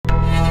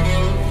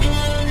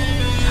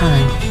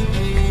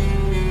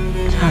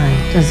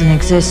doesn't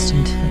exist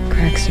until it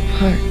cracks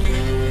apart.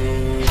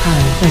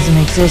 Time doesn't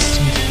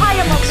exist until I it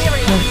am cracks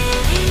Illyria. apart.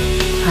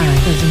 Time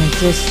doesn't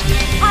exist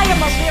until I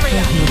am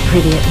Illyria. you were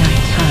pretty at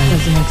night. Time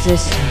doesn't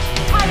exist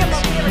until I am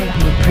Illyria.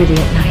 you were pretty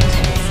at night.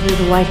 Slew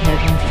the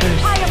white-haired one first.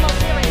 I am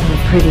Illyria. You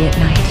were pretty at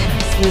night.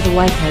 Slew the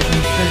white-haired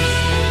one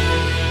first.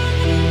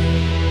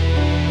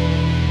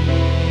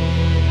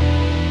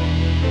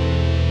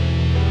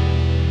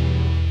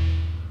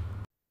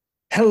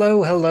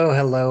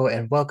 Hello,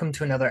 and welcome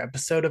to another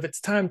episode of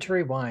It's Time to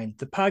Rewind,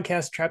 the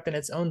podcast trapped in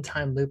its own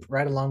time loop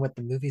right along with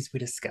the movies we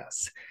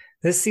discuss.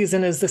 This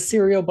season is the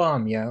Serial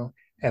Bomb, yo,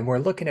 and we're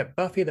looking at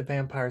Buffy the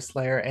Vampire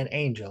Slayer and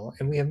Angel,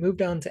 and we have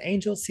moved on to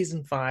Angel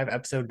Season 5,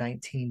 Episode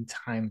 19,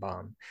 Time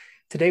Bomb.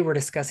 Today we're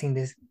discussing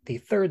the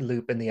third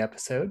loop in the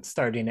episode,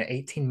 starting at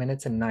 18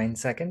 minutes and 9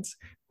 seconds,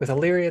 with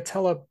Illyria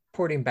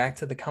teleporting back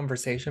to the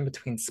conversation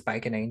between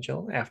Spike and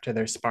Angel after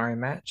their sparring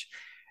match,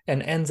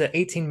 and ends at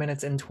 18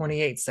 minutes and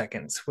 28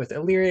 seconds, with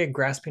Illyria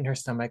grasping her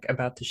stomach,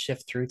 about to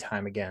shift through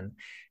time again.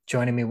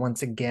 Joining me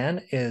once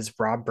again is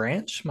Rob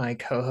Branch, my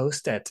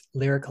co-host at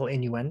Lyrical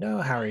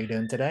Innuendo. How are you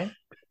doing today?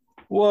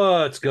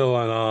 What's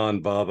going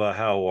on, Bubba?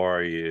 How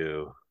are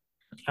you?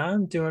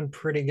 I'm doing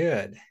pretty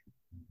good.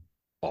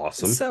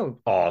 Awesome.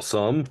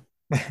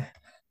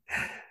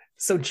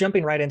 So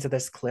jumping right into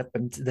this clip,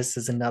 and this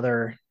is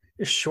another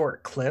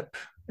short clip.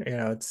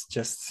 It's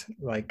just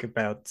like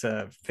about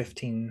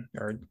 15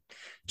 or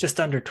just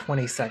under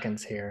 20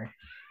 seconds here.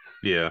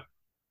 Yeah.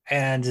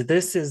 And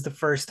this is the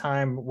first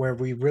time where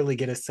we really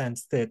get a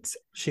sense that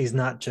she's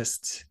not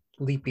just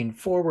leaping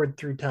forward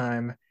through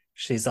time,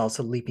 she's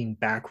also leaping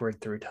backward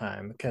through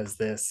time, because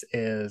this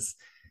is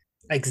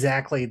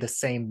exactly the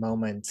same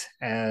moment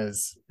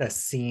as a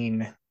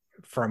scene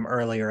from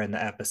earlier in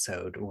the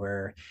episode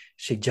where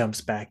she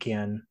jumps back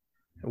in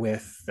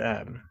with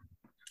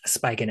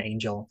Spike and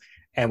Angel,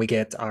 and we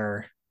get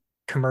our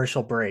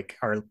commercial break,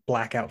 our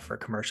blackout for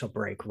commercial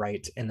break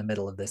right in the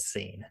middle of this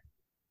scene.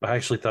 I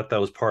actually thought that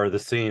was part of the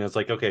scene. It's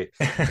like, okay,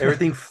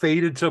 everything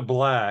faded to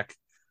black,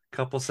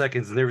 couple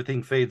seconds, and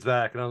everything fades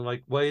back. And I'm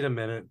like, wait a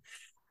minute.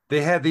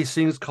 They had these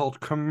things called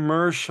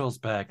commercials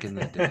back in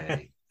the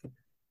day.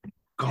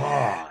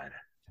 God.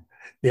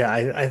 Yeah,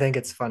 I think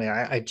it's funny.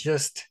 I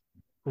just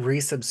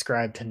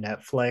resubscribed to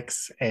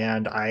Netflix,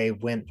 and I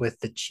went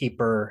with the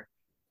cheaper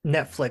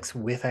Netflix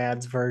with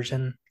ads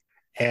version.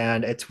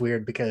 And it's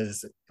weird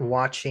because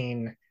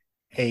watching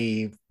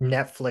a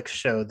Netflix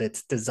show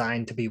that's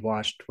designed to be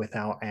watched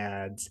without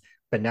ads,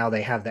 but now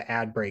they have the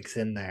ad breaks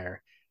in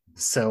there.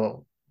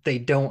 So they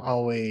don't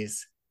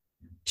always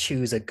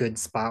choose a good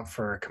spot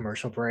for a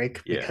commercial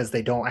break because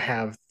they don't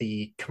have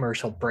the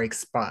commercial break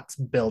spots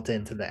built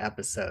into the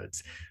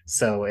episodes.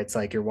 So it's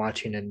like you're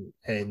watching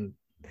in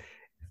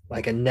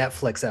like a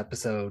Netflix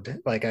episode.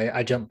 Like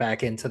I jumped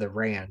back into The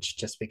Ranch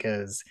just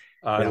because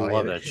I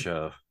love that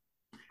show.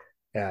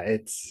 Yeah,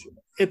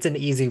 it's an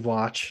easy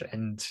watch,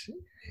 and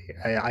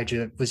I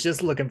was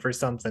just looking for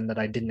something that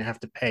I didn't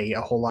have to pay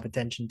a whole lot of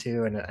attention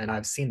to, and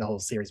I've seen the whole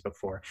series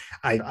before.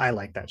 I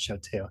like that show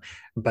too,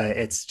 but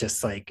it's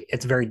just like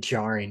it's very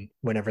jarring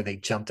whenever they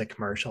jump to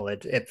commercial.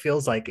 It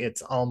feels like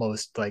it's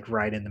almost like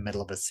right in the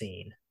middle of a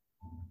scene.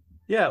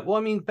 Yeah, well,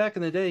 I mean, back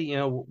in the day,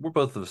 we're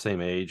both of the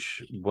same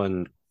age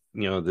when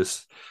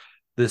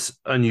this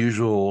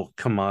unusual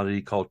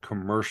commodity called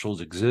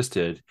commercials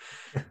existed.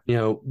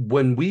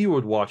 When we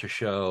would watch a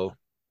show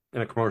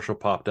and a commercial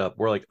popped up,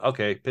 we're like,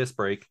 okay, piss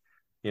break,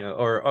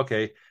 or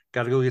okay,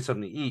 got to go get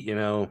something to eat,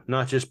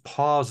 not just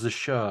pause the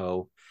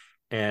show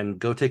and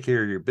go take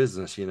care of your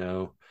business.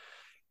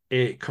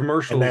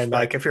 Commercials. And then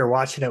like if you're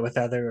watching it with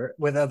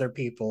other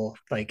people,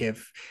 like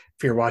if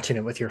you're watching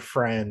it with your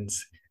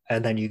friends,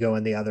 and then you go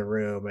in the other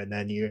room, and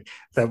then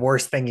the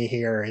worst thing you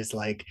hear is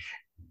like,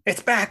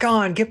 it's back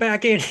on, get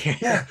back in here.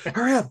 Yeah,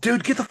 hurry up,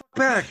 dude, get the fuck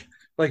back.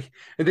 Like,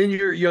 and then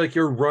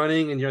you're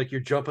running, and you're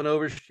jumping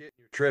over shit,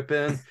 you're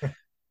tripping,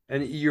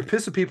 and you're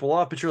pissing people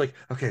off, but you're like,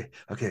 okay,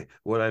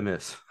 what'd I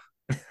miss?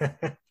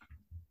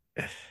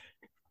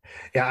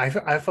 Yeah,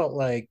 I felt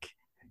like,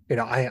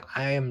 I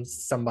am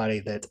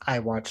somebody that I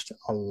watched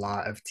a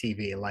lot of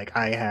TV. Like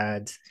I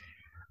had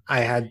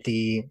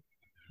the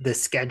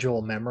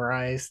schedule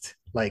memorized,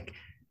 like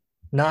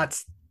not,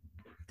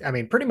 I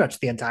mean, pretty much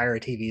the entire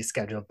TV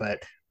schedule,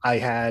 but I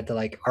had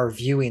like our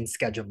viewing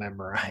schedule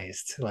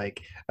memorized.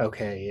 Like,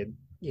 okay,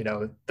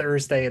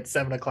 Thursday at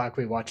 7 o'clock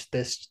we watch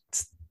this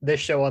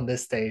show on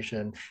this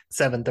station.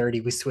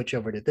 7:30 we switch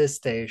over to this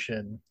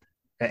station.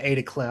 At 8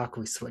 o'clock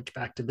we switch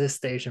back to this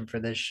station for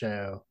this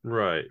show.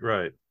 Right.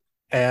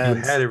 And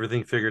you had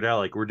everything figured out.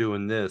 Like, we're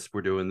doing this.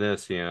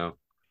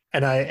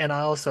 And I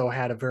also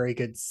had a very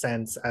good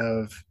sense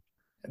of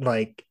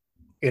like,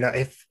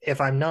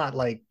 if I'm not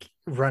like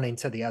running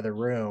to the other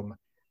room,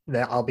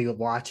 that I'll be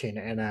watching,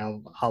 and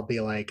I'll be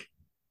like,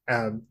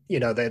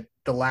 that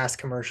the last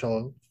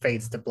commercial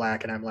fades to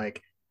black, and I'm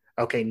like,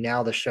 okay,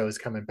 now the show's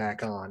coming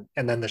back on,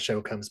 and then the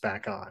show comes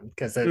back on,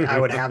 because I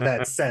would have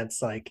that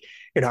sense, like,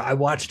 I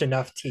watched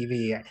enough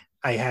TV.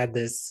 I had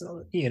this,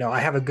 I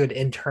have a good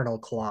internal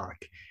clock,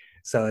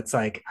 so it's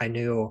like I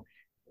knew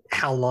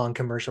how long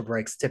commercial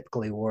breaks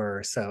typically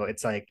were. So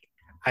it's like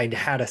I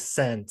had a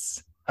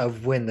sense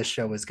of when the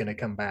show was going to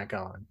come back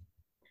on.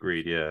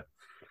 Agreed. Yeah.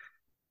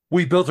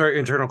 We built our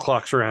internal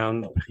clocks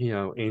around,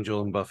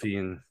 Angel and Buffy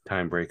and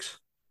time breaks.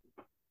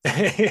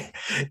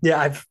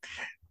 Yeah,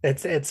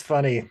 it's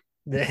funny.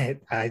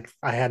 I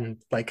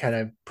hadn't like kind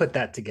of put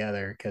that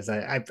together because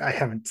I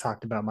haven't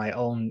talked about my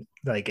own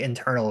like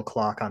internal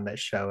clock on this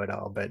show at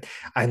all, but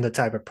I'm the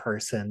type of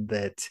person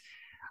that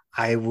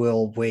I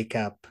will wake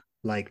up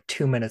like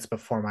 2 minutes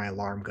before my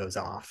alarm goes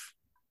off.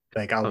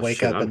 Like I'll Oh wake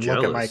shit, up I'm and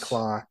look at my jealous.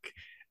 clock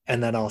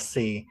and then I'll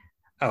see,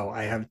 oh,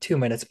 I have 2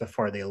 minutes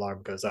before the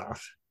alarm goes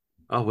off.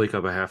 I'll wake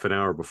up a half an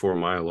hour before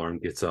my alarm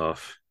gets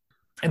off.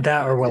 And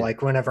that or well, Yeah.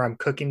 like whenever I'm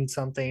cooking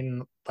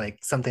something, like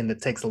something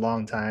that takes a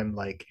long time,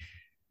 like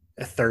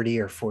 30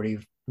 or 40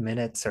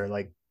 minutes or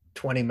like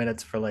 20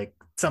 minutes for like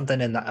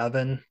something in the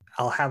oven,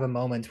 I'll have a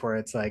moment where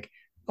it's like,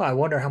 oh, I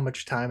wonder how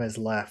much time is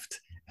left.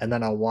 And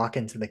then I'll walk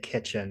into the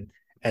kitchen.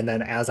 And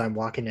then as I'm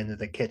walking into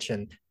the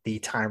kitchen, the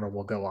timer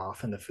will go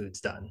off and the food's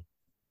done.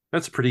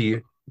 It's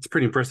pretty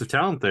impressive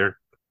talent there.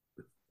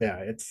 Yeah,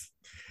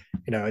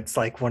 it's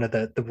like one of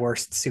the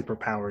worst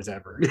superpowers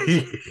ever.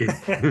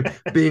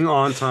 Being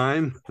on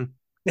time.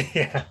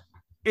 Yeah.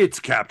 It's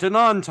Captain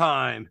On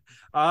Time.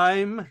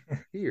 I'm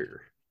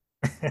here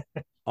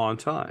on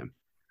time.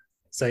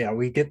 So yeah,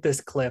 we get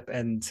this clip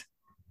and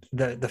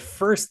the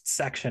first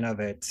section of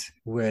it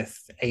with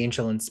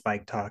Angel and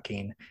Spike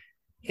talking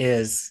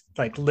is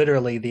like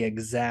literally the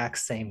exact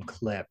same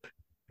clip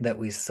that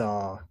we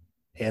saw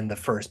in the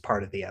first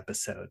part of the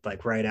episode,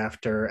 like right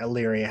after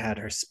Illyria had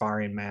her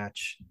sparring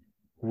match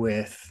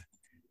with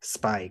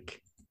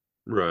Spike.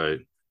 Right.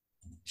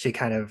 She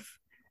kind of,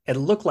 it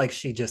looked like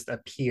she just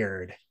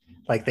appeared,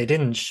 like they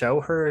didn't show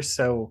her.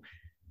 So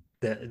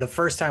the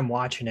first time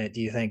watching it,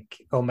 do you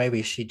think, oh,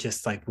 maybe she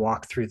just like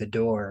walked through the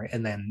door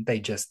and then they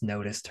just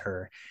noticed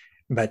her?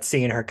 But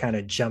seeing her kind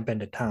of jump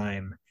into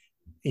time,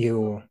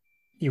 you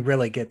you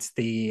really gets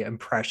the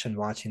impression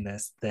watching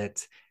this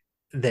that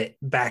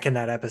back in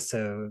that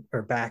episode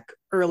or back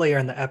earlier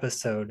in the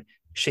episode,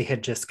 she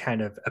had just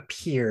kind of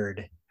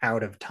appeared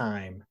out of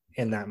time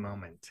in that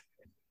moment.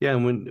 Yeah,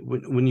 and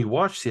when you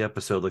watch the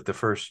episode, like the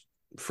first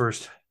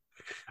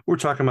we're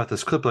talking about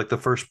this clip, like the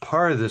first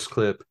part of this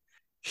clip,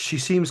 she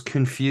seems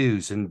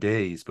confused and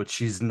dazed, but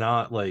she's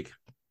not like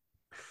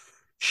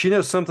she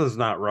knows something's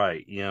not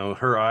right.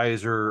 Her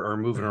eyes are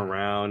moving Mhm.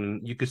 around,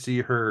 and you could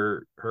see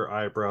her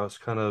eyebrows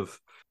kind of,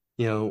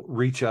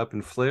 reach up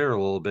and flare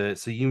a little bit.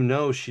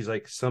 So she's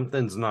like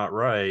something's not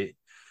right.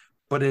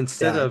 But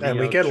instead Yeah, of, and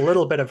we get a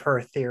little bit of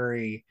her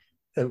theory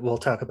that we'll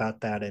talk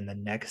about that in the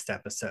next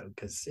episode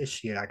because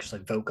she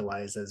actually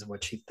vocalizes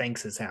what she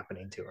thinks is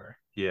happening to her.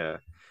 yeah,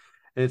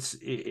 it's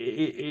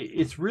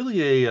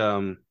really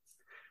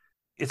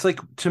it's like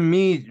to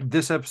me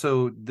this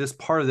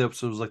part of the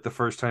episode was like the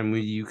first time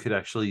you could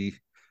actually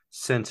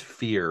sense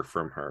fear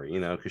from her,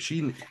 because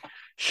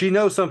she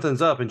knows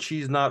something's up and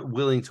she's not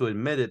willing to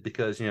admit it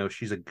because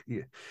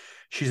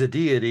she's a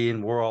deity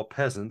and we're all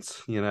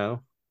peasants. Yeah,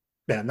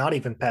 not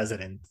even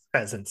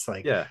peasants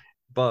like Yeah,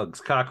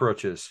 bugs,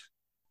 cockroaches.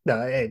 no,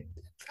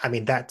 I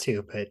mean that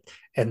too, but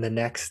in the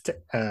next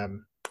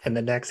in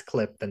the next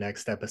clip, the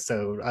next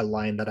episode, a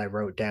line that I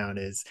wrote down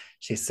is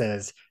she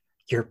says,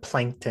 "You're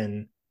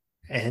plankton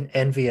and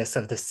envious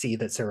of the sea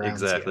that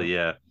surrounds Exactly, you."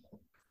 yeah.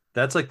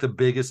 That's like the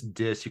biggest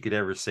diss you could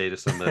ever say to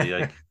somebody.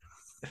 Like,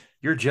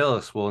 you're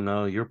jealous. Well,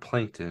 no, you're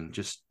plankton,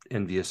 just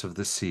envious of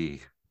the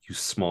sea. You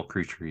small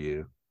creature,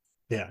 you.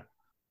 Yeah,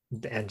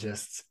 and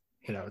just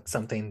it's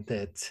something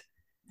that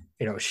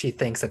she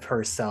thinks of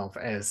herself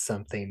as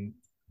something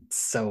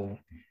so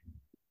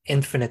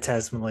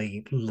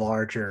infinitesimally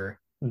larger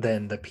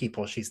than the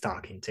people she's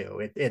talking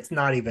to. It's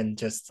not even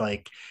just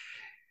like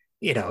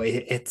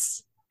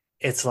it's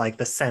like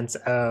the sense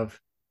of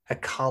a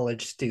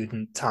college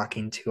student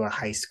talking to a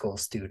high school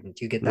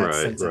student. You get that Right,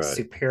 sense of right.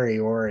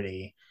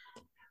 superiority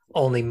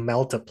only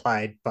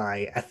multiplied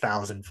by a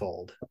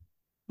thousandfold.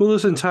 Well,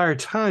 this entire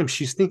time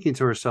she's thinking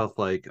to herself,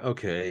 like,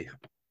 okay,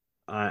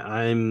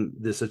 I'm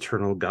this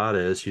eternal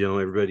goddess,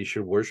 everybody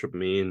should worship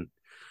me, and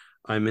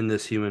I'm in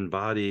this human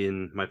body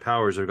and my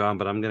powers are gone,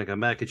 but I'm gonna come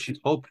back. And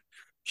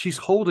she's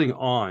holding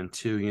on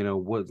to,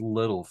 what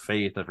little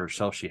faith of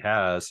herself she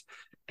has.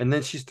 And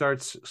then she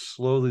starts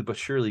slowly but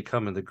surely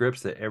coming to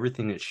grips that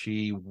everything that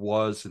she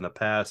was in the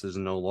past is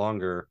no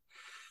longer.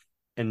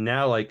 And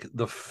now, like,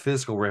 the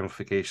physical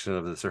ramification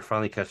of this are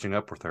finally catching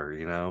up with her.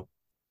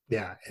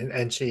 Yeah,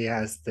 and she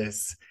has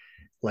this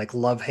like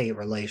love-hate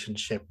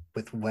relationship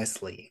with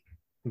Wesley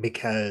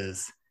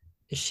because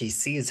she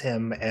sees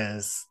him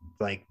as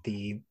like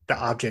the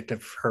object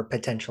of her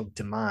potential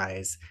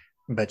demise,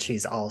 but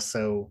she's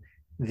also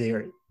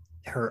the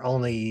her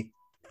only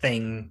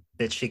thing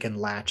that she can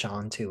latch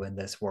onto in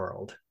this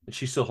world. And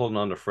she's still holding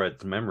on to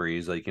Fred's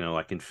memories. Like,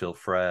 I can feel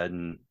Fred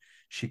and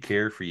she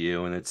cared for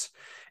you. And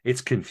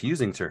it's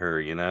confusing to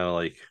her,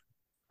 like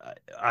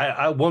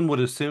I one would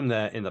assume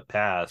that in the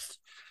past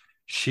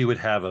she would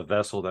have a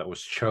vessel that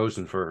was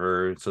chosen for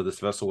her. So this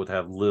vessel would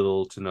have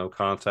little to no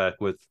contact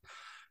with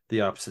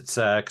the opposite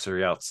sex or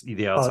the Well,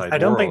 outside world.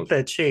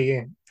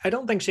 I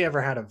don't think she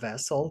ever had a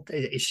vessel.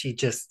 She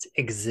just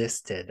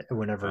existed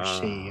whenever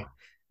she Ah,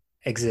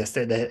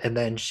 existed, and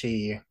then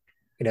she,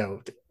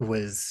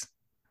 was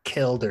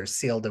killed or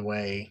sealed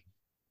away,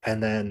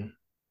 and then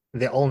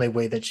the only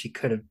way that she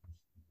could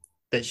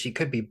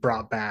be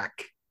brought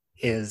back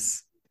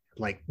is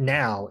like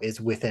now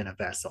is within a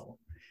vessel.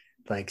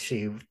 Like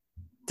she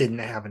didn't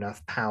have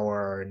enough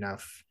power or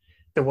enough.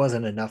 There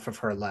wasn't enough of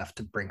her left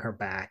to bring her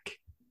back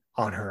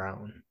on her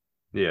own.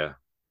 yeah.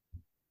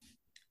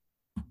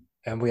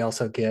 And we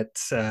also get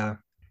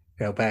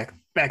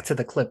back to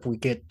the clip, we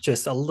get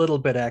just a little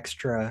bit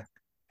extra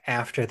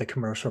after the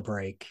commercial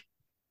break,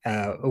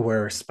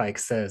 where Spike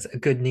says a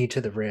good knee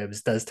to the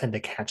ribs does tend to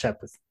catch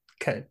up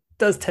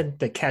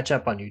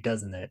on you,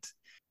 doesn't it?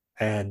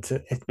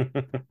 And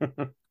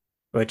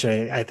which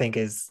I think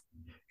is,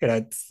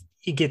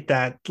 you get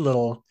that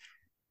little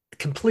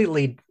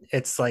completely,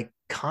 it's like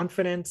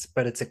confidence,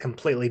 but it's a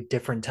completely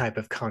different type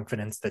of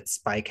confidence that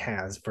Spike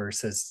has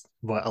versus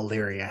what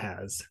Illyria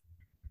has.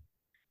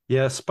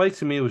 Yeah, Spike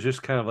to me was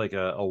just kind of like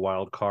a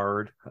wild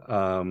card.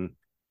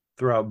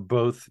 Throughout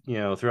both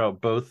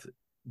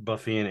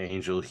Buffy and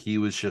Angel, he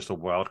was just a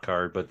wild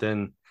card. But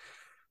then,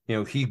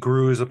 he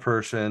grew as a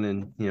person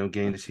and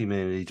gained his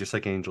humanity just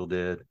like Angel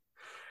did.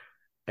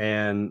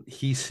 And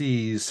he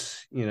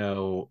sees,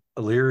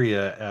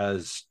 Illyria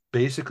as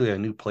basically a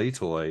new play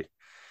toy,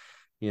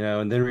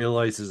 and then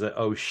realizes that,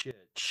 oh shit,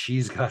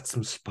 she's got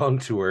some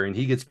spunk to her, and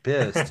he gets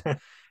pissed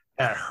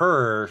at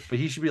her, but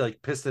he should be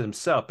like pissed at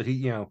himself. But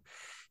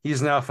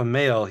he's an alpha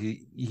male.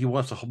 He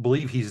wants to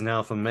believe he's an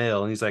alpha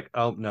male, and he's like,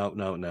 oh no,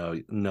 no, no,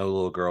 no,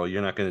 little girl,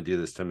 you're not going to do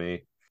this to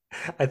me.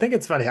 I think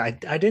it's funny. I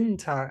didn't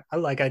talk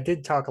I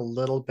did talk a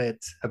little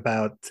bit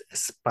about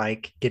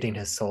Spike getting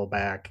his soul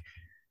back,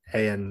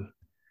 and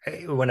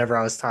whenever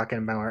I was talking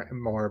about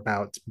more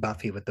about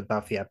Buffy with the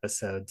Buffy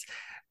episodes.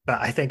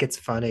 But I think it's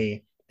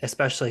funny,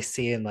 especially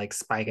seeing like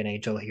Spike and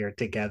Angel here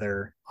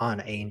together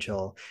on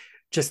Angel,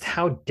 just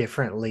how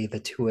differently the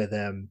two of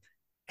them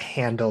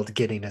handled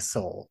getting a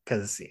soul.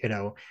 Because,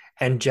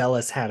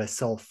 Angelus had a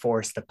soul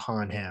forced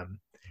upon him,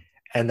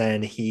 and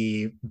then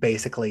he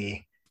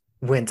basically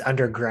went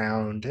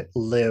underground,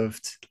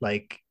 lived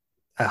like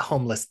a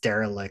homeless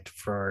derelict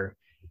for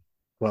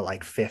what,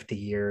 like 50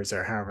 years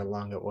or however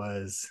long it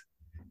was.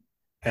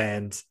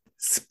 And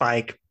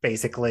Spike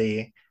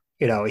basically,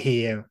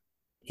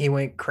 he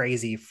went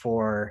crazy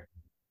for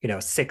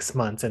 6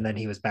 months, and then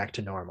he was back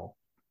to normal.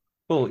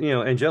 Well,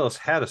 Angelus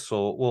had a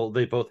soul. Well,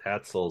 they both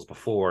had souls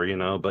before,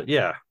 but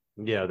yeah,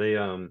 yeah, they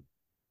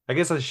I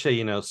guess I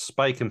should say,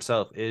 Spike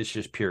himself is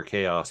just pure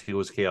chaos. He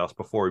was chaos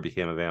before he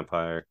became a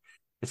vampire.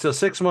 And so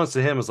 6 months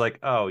to him is like,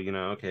 oh,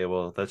 okay,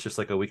 well, that's just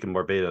like a week in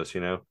Barbados.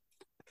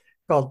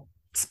 Well,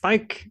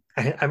 Spike,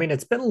 I mean,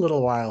 it's been a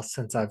little while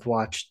since I've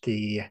watched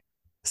the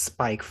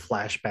Spike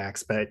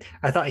flashbacks, but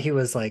I thought he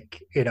was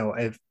like,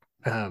 a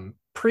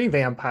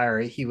pre-vampire,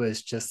 he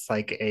was just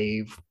like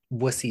a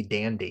wussy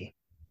dandy.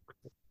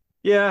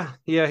 Yeah,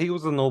 yeah, he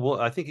was a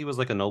noble. I think he was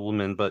like a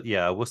nobleman, but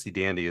yeah, Wussy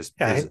Dandy is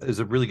Yeah, is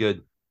a really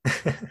good,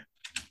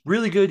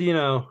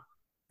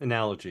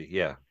 analogy.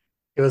 Yeah.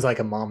 it was like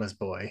a mama's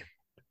boy.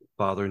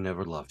 Father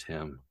never loved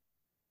him.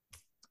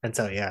 And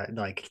so, yeah,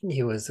 like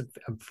he was a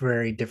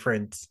very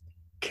different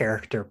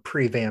character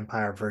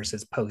pre-vampire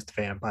versus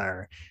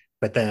post-vampire.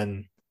 But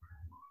then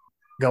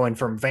going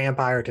from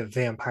vampire to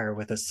vampire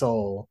with a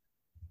soul,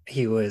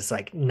 he was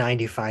like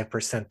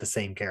 95% the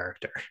same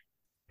character.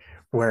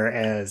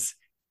 Whereas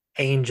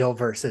Angel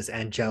versus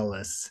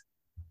Angelus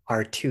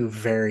are two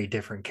very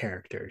different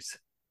characters.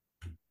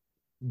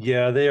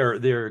 Yeah,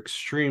 they're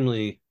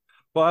extremely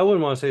well, I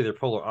wouldn't want to say they're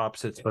polar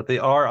opposites, but they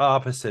are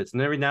opposites.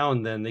 And every now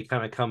and then they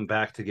kind of come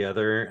back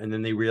together and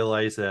then they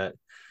realize that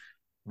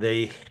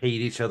they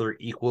hate each other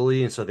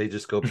equally, and so they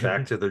just go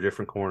back to their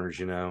different corners.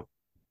 And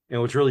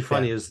what's really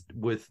funny Yeah. is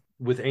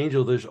with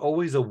Angel, there's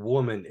always a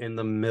woman in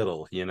the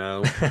middle.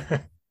 And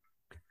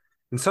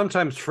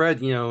sometimes Fred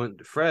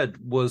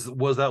was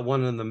that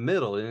one in the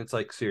middle, and it's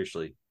like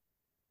seriously.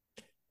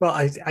 Well,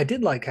 I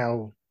did like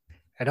how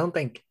I don't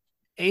think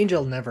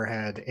Angel never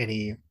had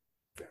any,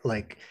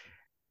 like,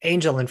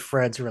 Angel and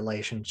Fred's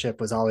relationship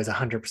was always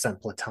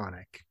 100%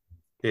 platonic.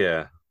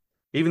 Yeah.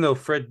 Even though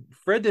Fred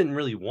didn't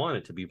really want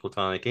it to be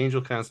platonic,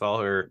 Angel kind of saw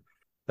her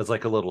as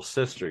like a little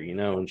sister,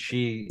 and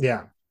she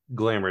Yeah.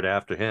 glamored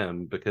after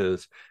him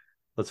because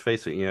let's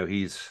face it,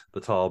 he's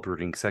the tall,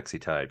 brooding, sexy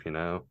type. And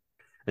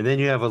then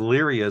you have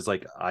Illyria as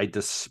like, I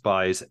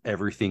despise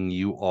everything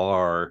you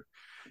are,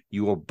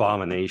 you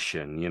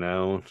abomination.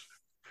 And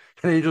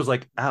Angel's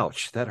like,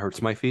 ouch, that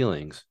hurts my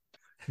feelings.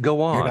 Go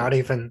You're on. not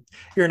even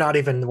you're not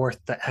even worth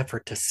the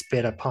effort to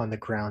spit upon the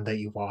ground that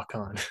you walk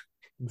on.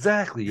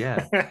 Exactly,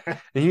 yeah.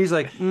 And he's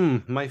like,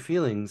 my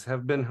feelings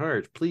have been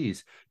hurt.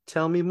 Please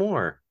tell me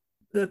more.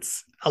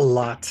 That's a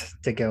lot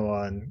to go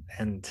on.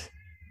 And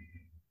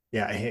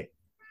yeah,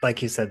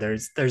 like you said,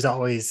 there's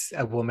always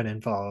a woman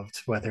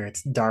involved, whether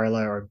it's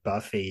Darla or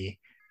Buffy.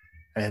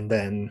 And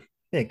then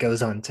it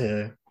goes on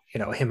to,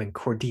 him and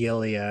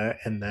Cordelia,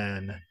 and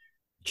then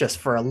just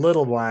for a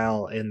little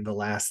while in the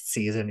last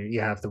season,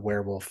 you have the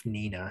werewolf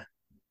Nina.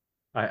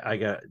 I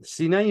got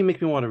see now. You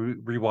make me want to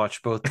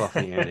rewatch both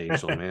Buffy and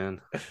Angel,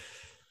 man.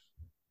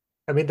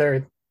 I mean,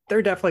 they're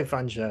definitely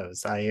fun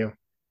shows. I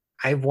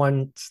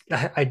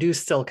do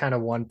still kind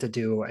of want to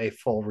do a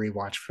full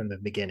rewatch from the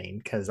beginning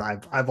because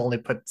I've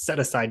only set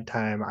aside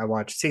time. I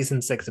watched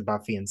season 6 of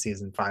Buffy and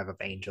season 5 of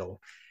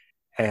Angel,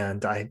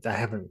 and I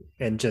haven't,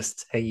 and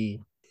just a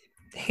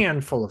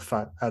handful of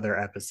other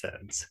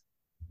episodes.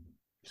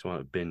 Just want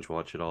to binge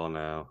watch it all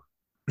now.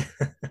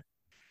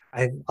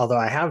 Although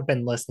I have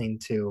been listening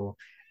to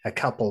a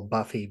couple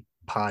Buffy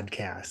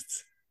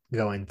podcasts,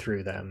 going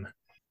through them,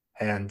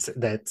 and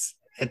it's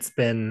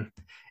been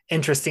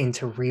interesting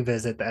to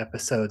revisit the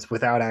episodes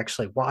without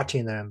actually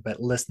watching them, but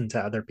listen to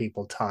other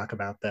people talk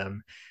about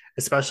them,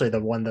 especially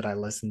the one that I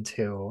listened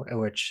to,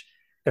 which,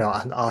 you know,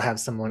 I'll have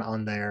someone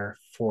on there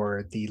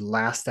for the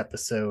last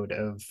episode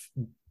of,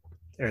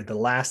 or the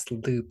last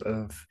loop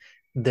of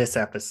this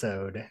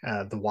episode,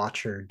 the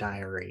Watcher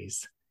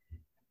Diaries.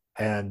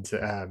 And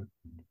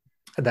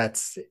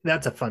that's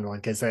a fun one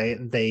because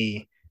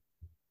they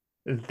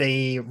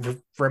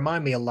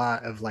remind me a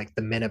lot of like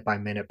the minute by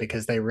minute,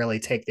 because they really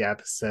take the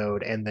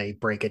episode and they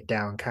break it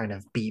down kind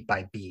of beat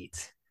by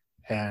beat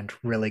and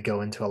really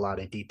go into a lot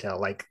of detail.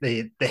 Like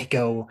they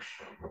go,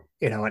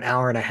 you know, an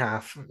hour and a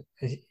half,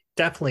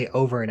 definitely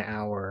over an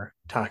hour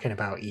talking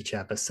about each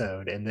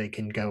episode, and they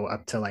can go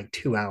up to like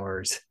 2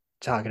 hours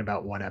talking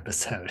about one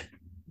episode.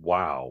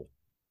 Wow.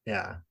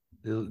 Yeah.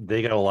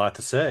 They got a lot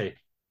to say.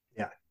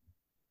 Yeah.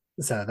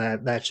 So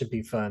that should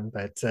be fun.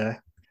 But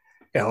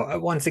you know,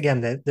 once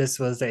again, this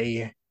was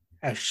a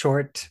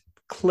short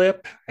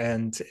clip,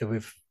 and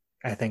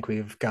I think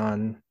we've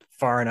gone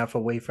far enough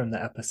away from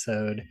the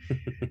episode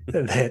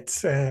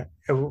that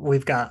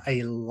we've got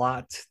a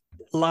lot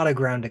of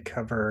ground to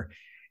cover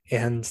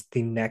in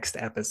the next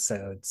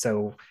episode.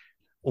 So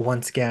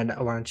once again,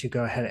 why don't you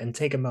go ahead and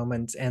take a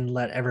moment and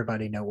let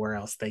everybody know where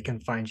else they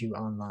can find you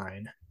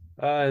online.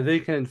 They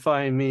can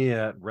find me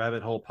at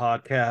Rabbit Hole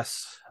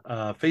Podcasts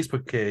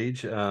Facebook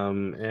page,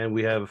 and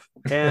we have,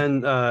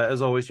 and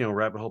as always, you know,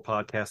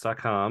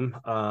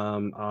 rabbitholepodcast.com.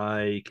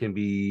 I can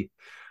be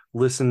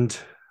listened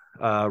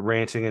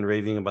ranting and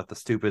raving about the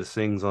stupidest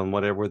things on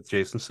whatever with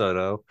Jason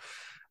Soto.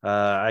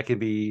 I can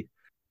be,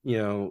 you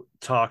know,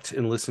 talked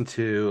and listened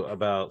to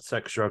about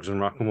sex, drugs,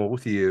 and rock and roll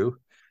with you.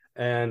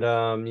 And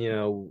you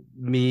know,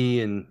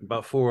 me and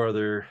about 4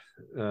 other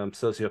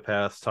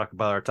sociopaths talk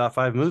about our top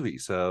 5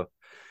 movies. So,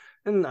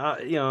 and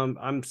you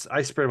know,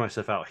 I spread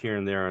myself out here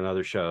and there on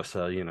other shows.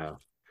 So, you know,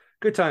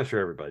 good times for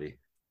everybody.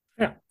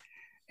 Yeah.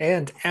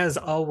 And as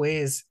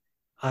always,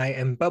 I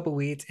am Bubba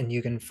Wheat, and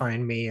you can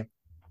find me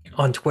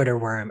on Twitter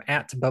where I'm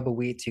at Bubba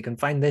Wheat. You can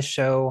find this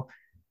show,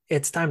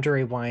 It's Time to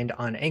Rewind,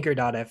 on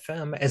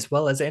Anchor.fm, as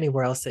well as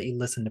anywhere else that you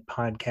listen to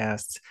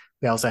podcasts.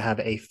 We also have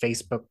a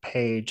Facebook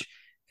page.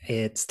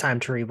 It's Time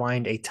to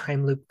Rewind, a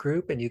time loop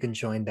group, and you can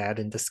join that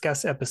and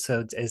discuss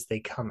episodes as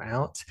they come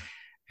out.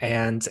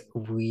 And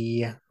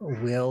we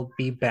will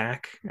be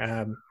back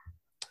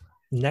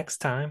next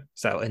time.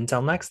 So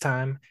until next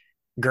time,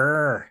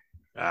 grr.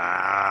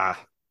 Arr.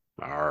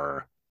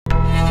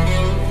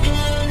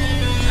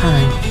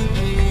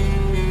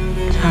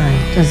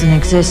 Time doesn't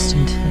exist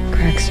until it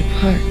cracks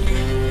apart.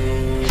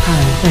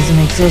 Time doesn't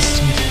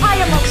exist until it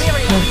cracks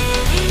apart.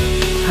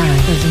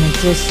 Time doesn't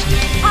exist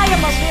until I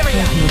am Illyria.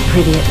 you were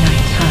pretty at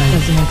night. Time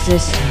doesn't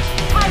exist until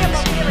it I am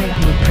cracks apart. Illyria.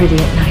 You were pretty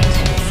at night.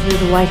 Slew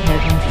the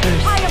white-haired one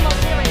first. I am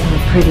Illyria. You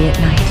were pretty at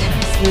night.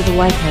 Slew the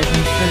white-haired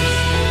one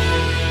first.